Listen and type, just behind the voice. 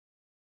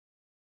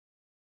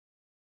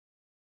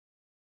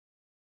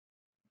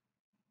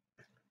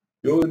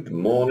Good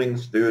morning,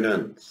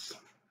 students.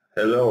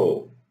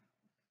 Hello.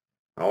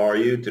 How are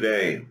you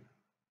today?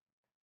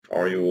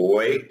 Are you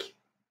awake?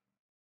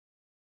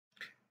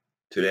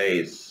 Today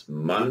is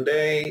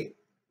Monday,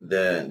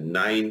 the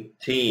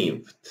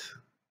 19th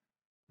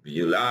of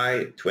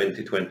July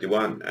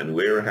 2021, and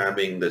we're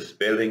having the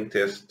spelling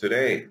test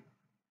today.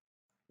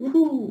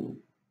 Woohoo!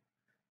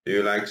 Do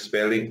you like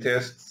spelling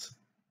tests?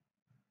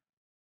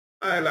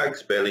 I like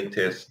spelling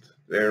tests.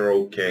 They're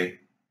okay.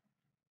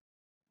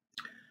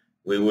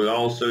 We will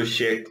also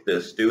check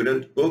the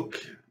student book.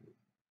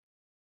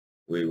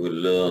 We will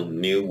learn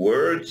new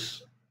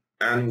words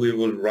and we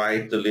will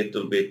write a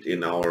little bit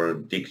in our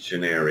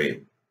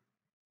dictionary.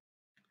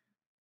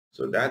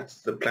 So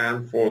that's the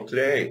plan for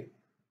today.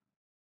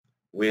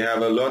 We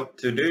have a lot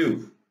to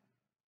do.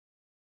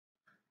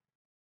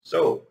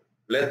 So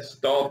let's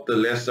start the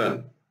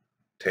lesson.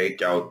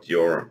 Take out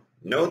your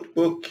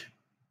notebook,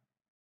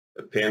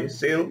 a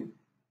pencil,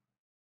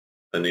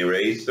 an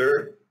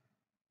eraser,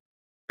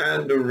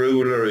 and a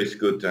ruler is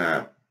good to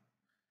have.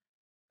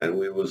 And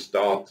we will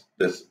start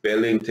the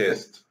spelling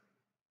test.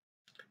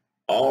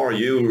 Are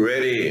you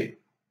ready?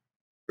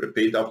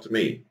 Repeat after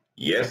me.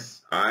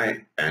 Yes,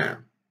 I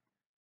am.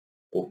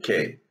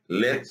 Okay,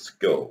 let's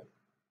go.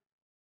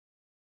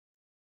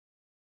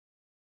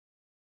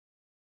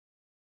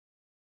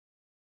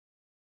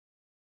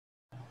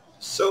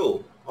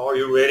 So, are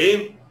you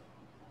ready?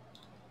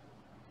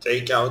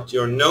 Take out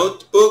your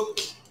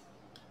notebook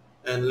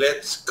and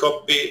let's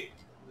copy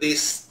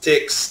this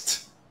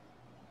text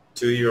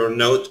to your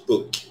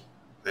notebook.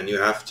 And you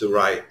have to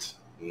write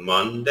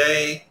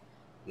Monday,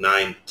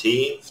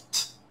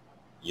 19th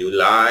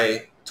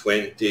July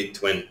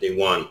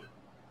 2021.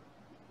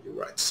 You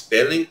write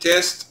spelling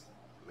test,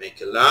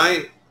 make a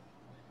line,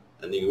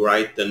 and you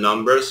write the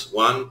numbers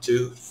 1,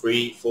 2,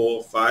 3,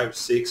 4, 5,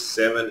 6,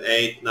 7,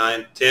 8,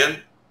 9, 10.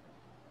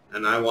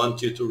 And I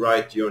want you to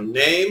write your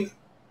name,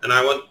 and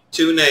I want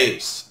two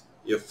names,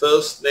 your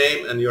first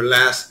name and your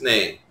last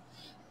name.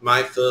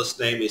 My first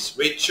name is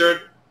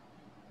Richard,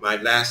 my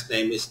last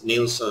name is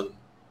Nilsson.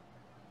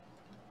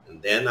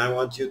 And then I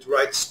want you to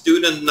write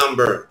student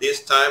number.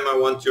 This time I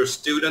want your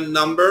student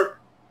number.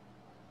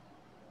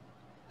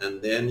 And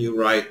then you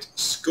write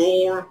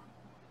score,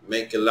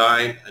 make a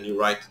line, and you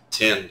write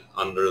 10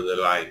 under the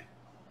line.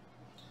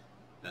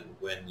 And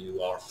when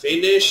you are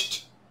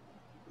finished,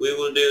 we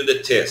will do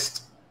the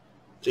test.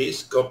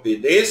 Please copy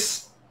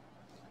this,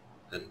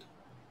 and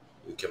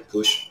you can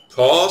push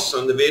pause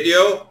on the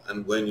video,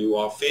 and when you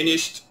are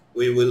finished,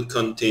 we will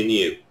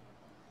continue.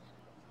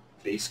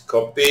 Please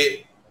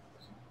copy.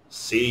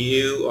 See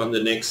you on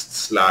the next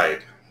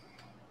slide.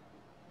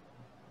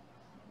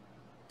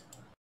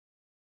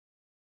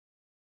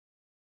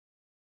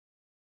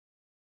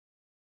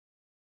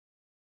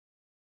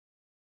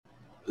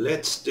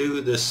 Let's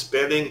do the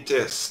spelling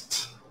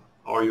test.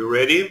 Are you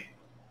ready?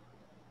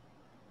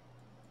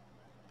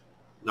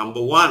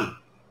 Number 1,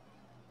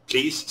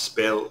 please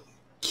spell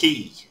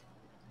key.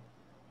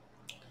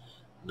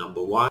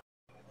 Number 1,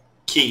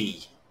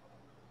 key.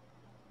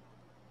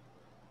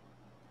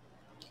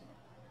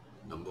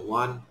 Number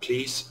 1,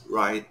 please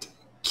write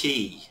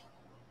key.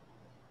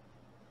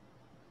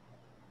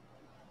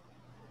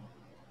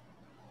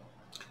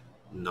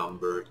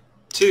 Number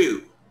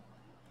 2,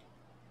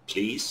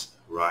 please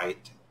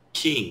write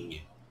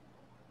king.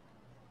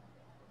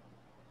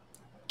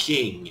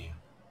 King.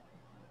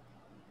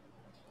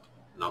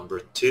 Number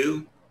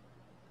 2,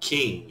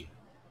 king.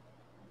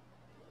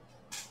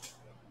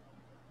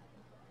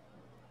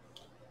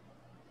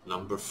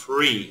 Number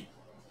 3,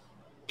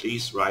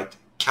 please write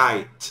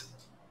kite.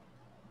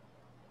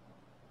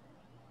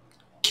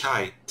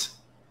 Kite.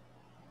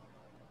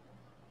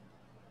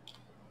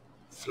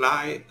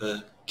 Fly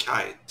a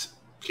kite.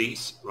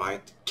 Please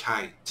write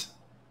kite.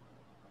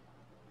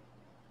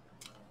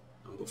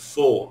 Number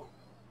 4,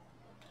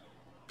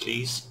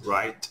 please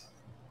write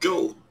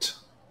goat.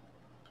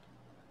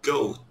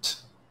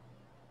 Goat.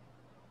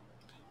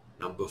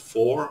 Number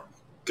 4,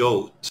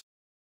 goat.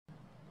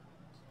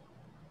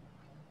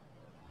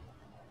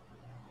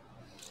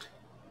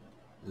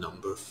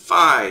 Number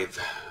 5,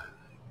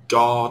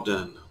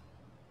 garden.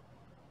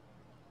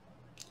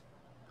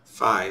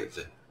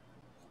 5,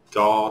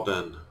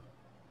 garden.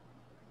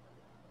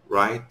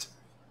 Write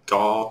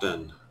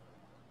garden.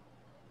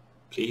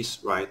 Please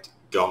write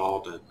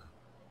garden.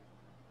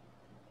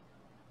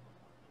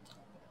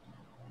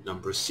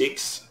 Number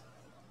 6,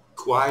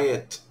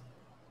 quiet.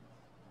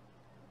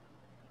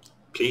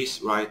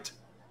 Please write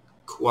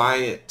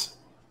quiet.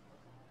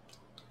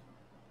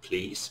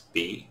 Please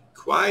be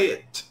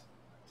quiet.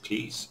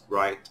 Please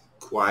write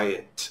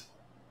quiet.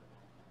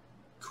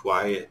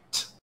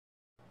 Quiet.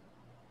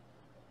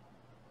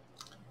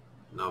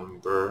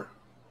 Number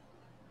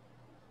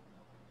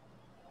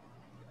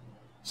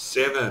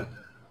 7,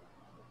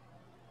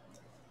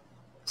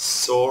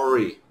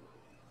 sorry.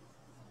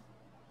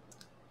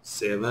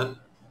 7,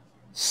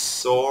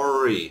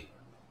 sorry.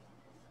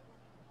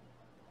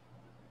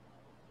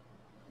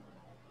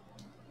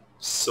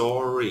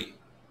 Sorry.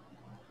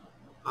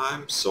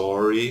 I'm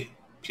sorry.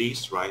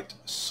 please write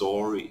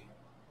sorry.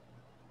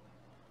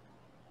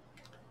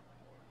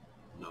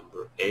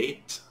 Number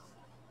 8,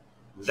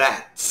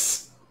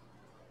 that's.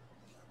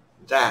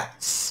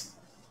 That's.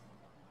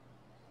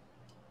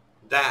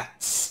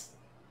 That's.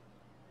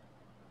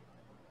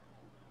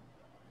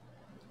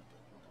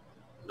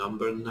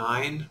 Number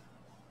 9,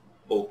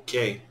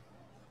 okay.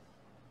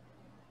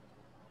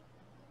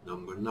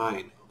 Number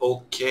 9,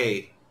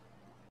 okay.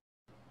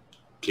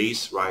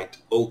 Please write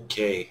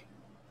okay.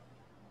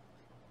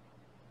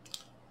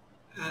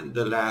 And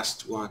the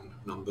last one,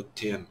 number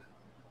 10,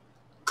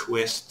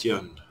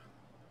 question.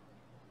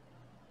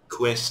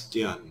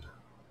 Question.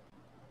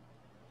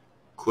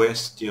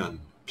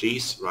 Question.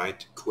 Please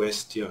write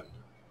question.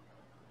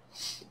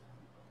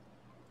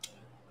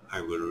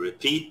 I will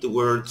repeat the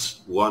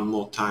words one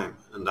more time,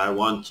 and I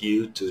want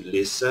you to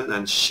listen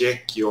and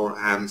check your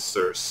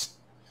answers.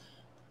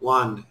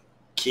 1,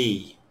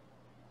 key.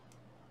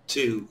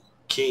 2,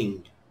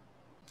 king.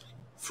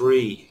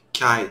 3,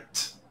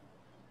 kite.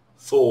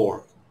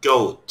 4,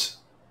 goat.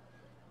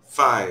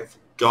 5,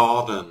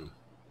 garden.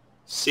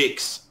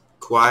 6,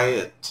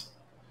 quiet.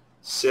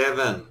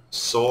 7,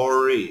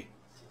 sorry.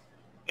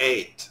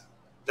 8,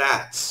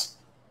 that's.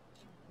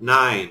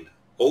 9,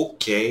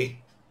 okay.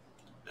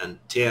 And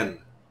 10,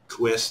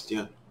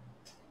 question.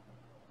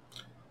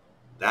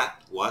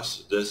 That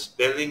was the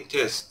spelling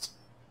test.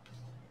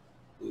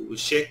 We will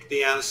check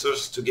the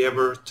answers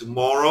together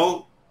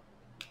tomorrow.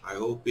 I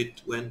hope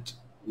it went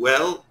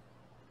well.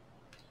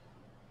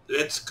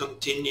 Let's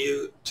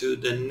continue to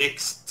the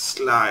next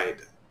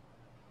slide.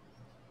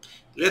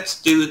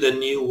 Let's do the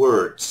new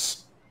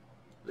words.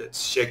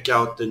 Let's check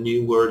out the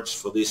new words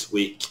for this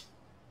week.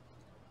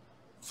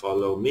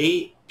 Follow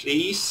me,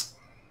 please.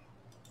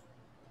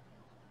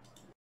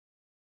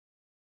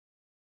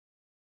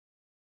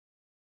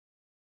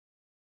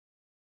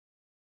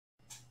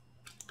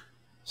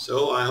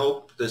 So I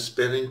hope the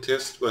spelling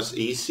test was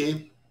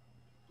easy,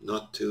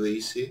 not too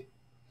easy.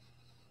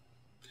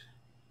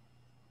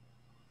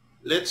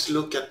 Let's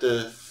look at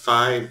the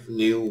 5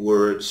 new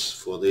words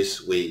for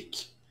this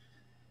week.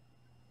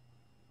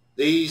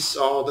 These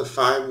are the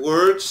 5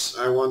 words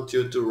I want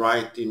you to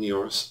write in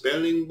your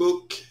spelling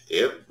book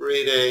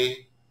every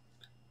day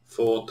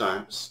 4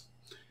 times.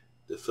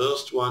 The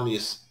first one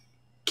is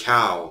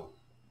cow.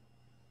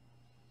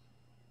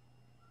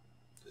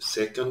 The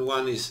second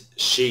one is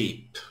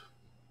sheep.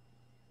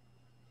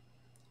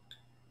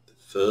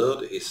 The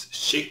third is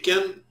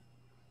chicken.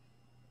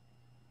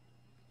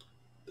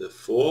 The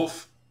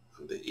fourth,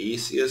 the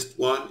easiest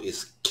one,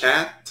 is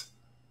cat.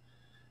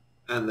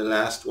 And the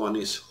last one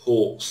is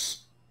horse.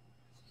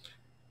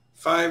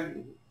 5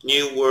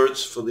 new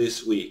words for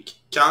this week.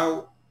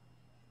 Cow,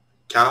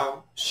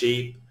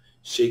 sheep,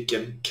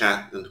 chicken,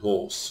 cat, and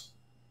horse.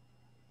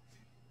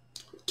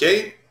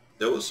 Okay,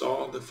 those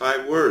are the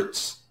 5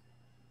 words.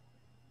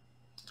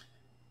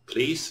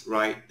 Please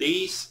write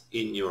these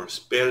in your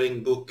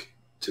spelling book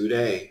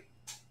today.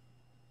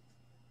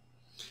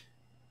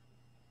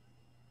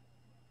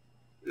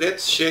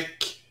 Let's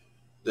check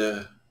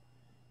the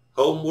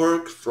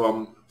homework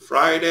from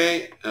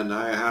Friday, and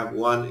I have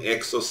one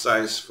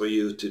exercise for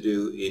you to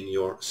do in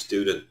your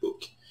student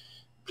book.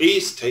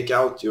 Please take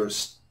out your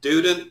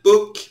student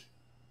book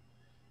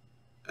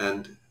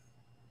and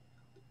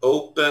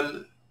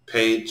open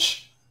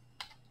page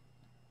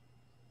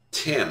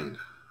 10.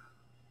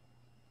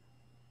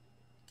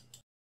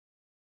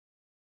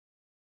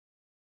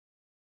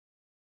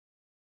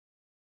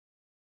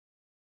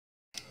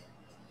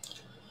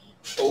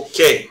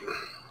 Okay,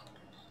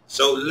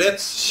 so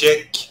let's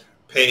check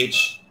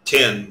page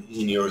 10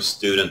 in your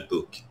student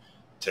book.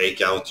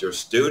 Take out your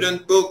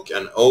student book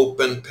and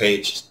open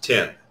page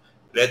 10.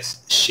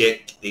 Let's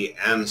check the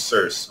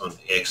answers on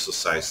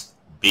exercise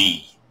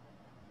B.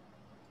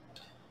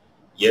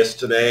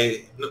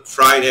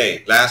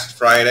 Last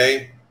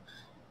Friday,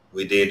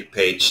 we did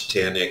page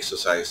 10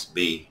 exercise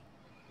B.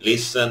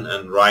 Listen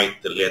and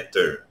write the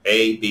letter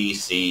A, B,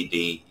 C,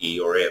 D, E,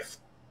 or F.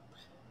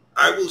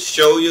 I will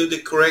show you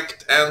the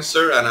correct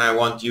answer, and I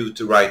want you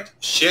to write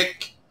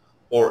check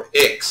or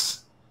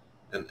X.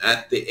 And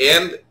at the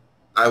end,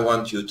 I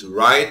want you to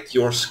write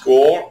your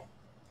score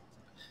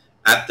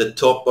at the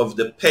top of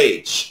the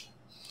page.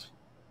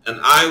 And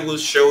I will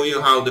show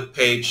you how the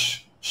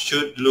page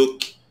should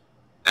look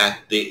at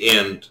the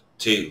end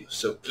too.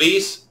 So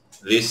please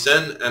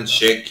listen and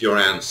check your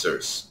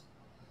answers.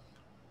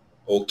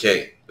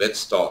 Okay, let's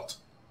start.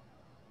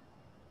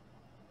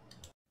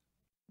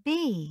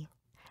 B.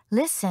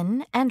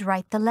 Listen and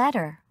write the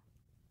letter.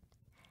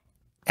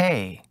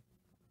 A.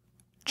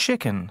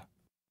 Chicken,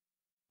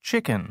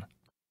 chicken,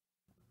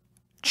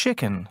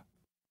 chicken,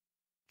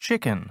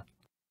 chicken.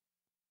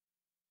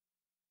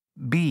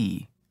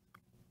 B.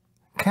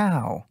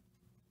 Cow,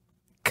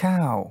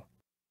 cow,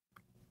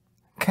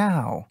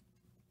 cow,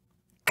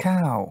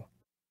 cow.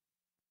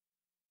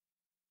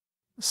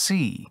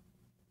 C.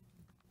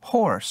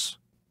 Horse,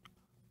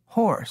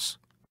 horse,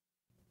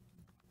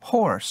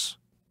 horse,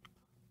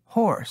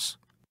 horse.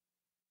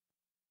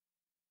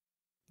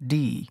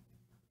 D.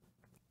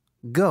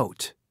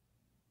 Goat,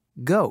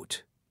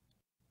 goat,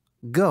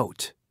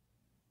 goat,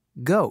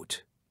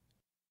 goat.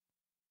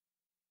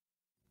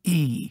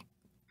 E,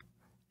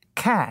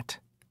 cat,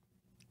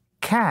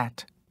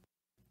 cat,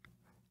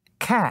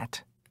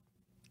 cat,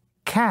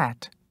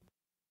 cat.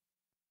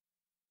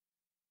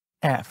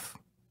 F,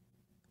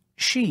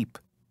 sheep,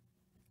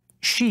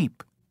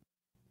 sheep,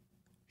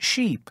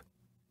 sheep,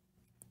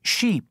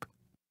 sheep.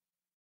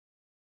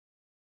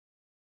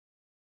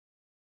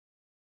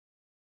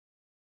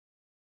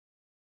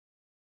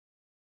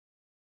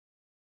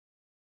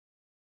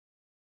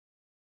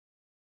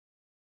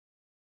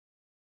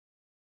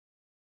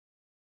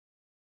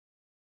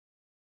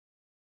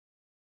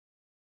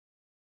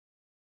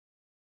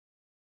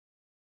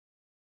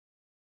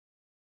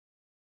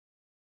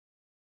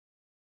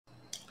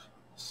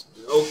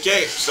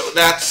 Okay, so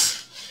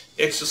that's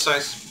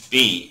exercise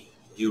B.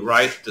 You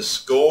write the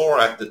score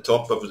at the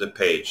top of the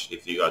page.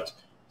 If you got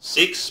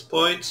 6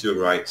 points,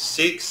 you write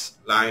 6,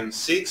 line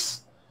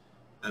 6,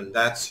 and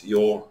that's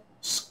your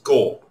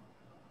score.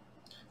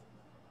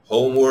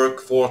 Homework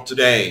for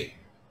today.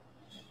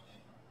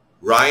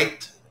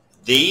 Write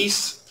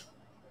these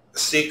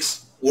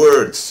 6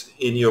 words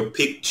in your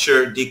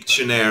picture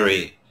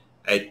dictionary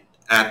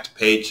at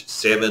page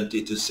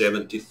 70 to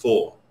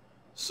 74.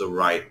 So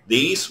write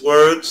these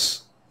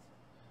words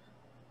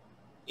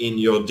in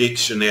your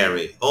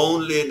dictionary,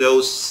 only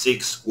those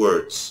 6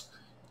 words.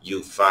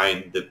 You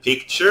find the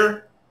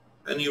picture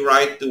and you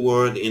write the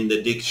word in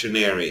the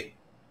dictionary.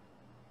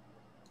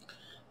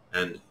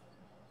 And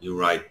you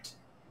write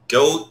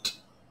goat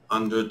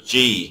under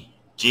G.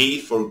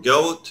 G for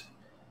goat,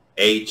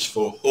 H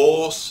for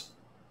horse,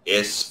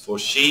 S for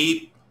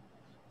sheep,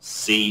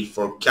 C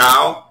for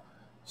cow.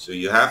 So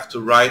you have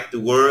to write the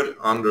word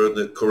under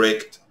the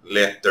correct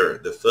letter,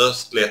 the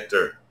first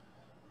letter.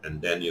 And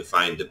then you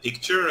find the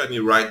picture and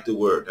you write the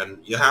word. And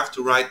you have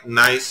to write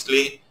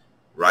nicely,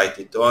 write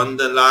it on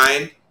the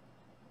line.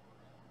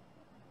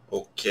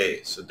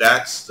 Okay, so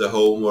that's the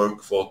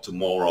homework for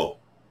tomorrow.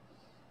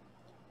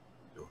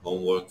 Your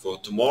homework for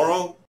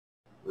tomorrow,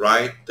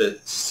 write the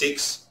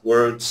 6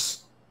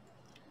 words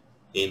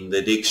in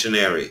the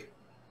dictionary.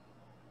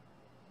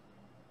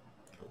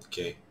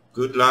 Okay,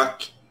 good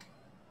luck.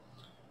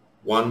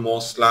 One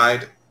more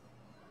slide.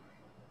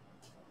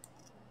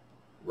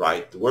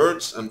 Write the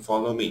words and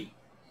follow me.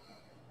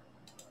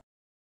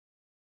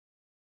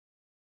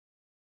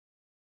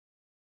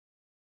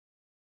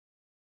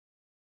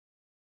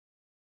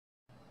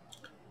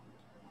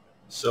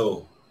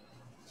 So,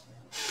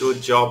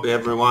 good job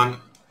everyone.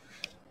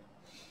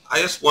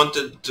 I just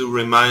wanted to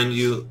remind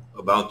you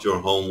about your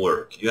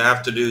homework. You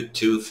have to do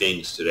 2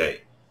 things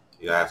today.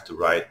 You have to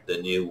write the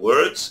new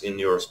words in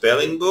your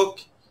spelling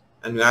book,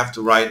 and you have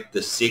to write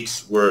the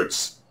 6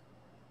 words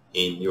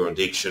in your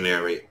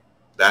dictionary.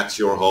 That's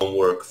your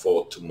homework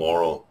for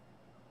tomorrow.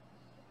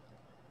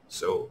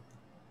 So,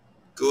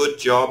 good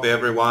job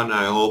everyone.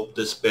 I hope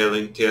the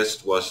spelling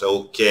test was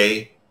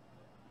okay.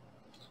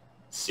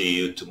 See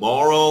you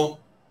tomorrow.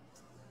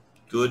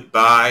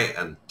 Goodbye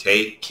and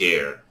take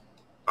care.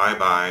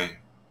 Bye-bye.